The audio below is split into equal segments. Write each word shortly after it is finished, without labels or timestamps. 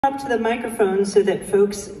Up to the microphone so that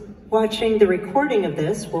folks watching the recording of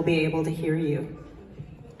this will be able to hear you.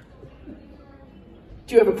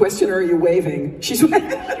 Do you have a question or are you waving? She's waving.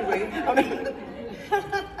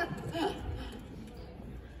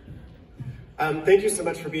 Thank you so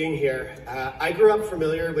much for being here. I grew up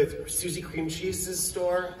familiar with Susie Cream Cheese's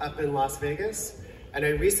store up in Las Vegas, and I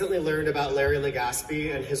recently learned about Larry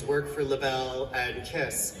Legaspi and his work for LaBelle and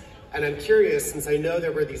Kiss. And I'm curious, since I know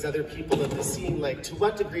there were these other people in the scene, like, to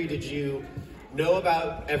what degree did you know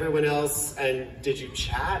about everyone else, and did you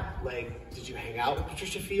chat? Like, did you hang out with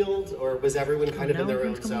Patricia Field, or was everyone kind of in their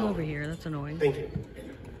own zone? Over here, that's annoying. Thank you.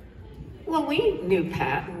 Well, we knew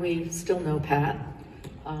Pat, and we still know Pat.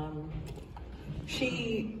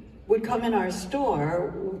 She would come in our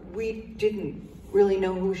store. We didn't really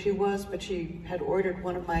know who she was, but she had ordered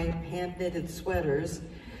one of my hand-knitted sweaters,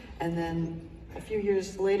 and then a few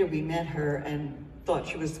years later, we met her and thought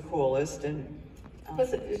she was the coolest. And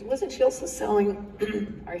wasn't she also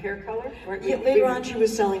selling our hair color? Yeah, later on, she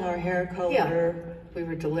was selling our hair color. Yeah, we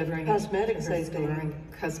were delivering cosmetics, I think.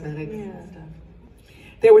 Cosmetic stuff.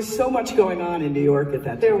 There was so much going on in New York at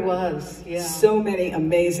that time. There was, yeah. So many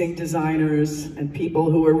amazing designers and people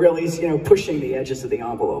who were really, pushing the edges of the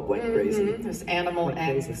envelope like crazy. There's Animal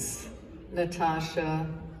X, Natasha.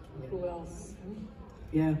 Who else?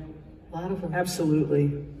 Yeah. A lot of them.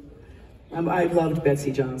 Absolutely. I loved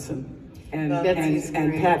Betsy Johnson and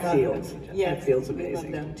great. Pat Fields. Yeah, Pat Fields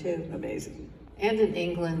amazing. Love them too. Amazing. And in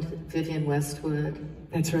England, Vivienne Westwood.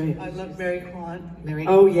 That's right. I love Mary Quant.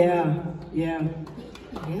 Oh yeah, yeah.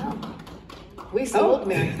 Yeah. We sold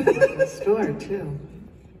Mary Quant in the store too.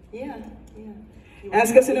 Yeah, yeah.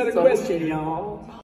 Ask us another question, y'all.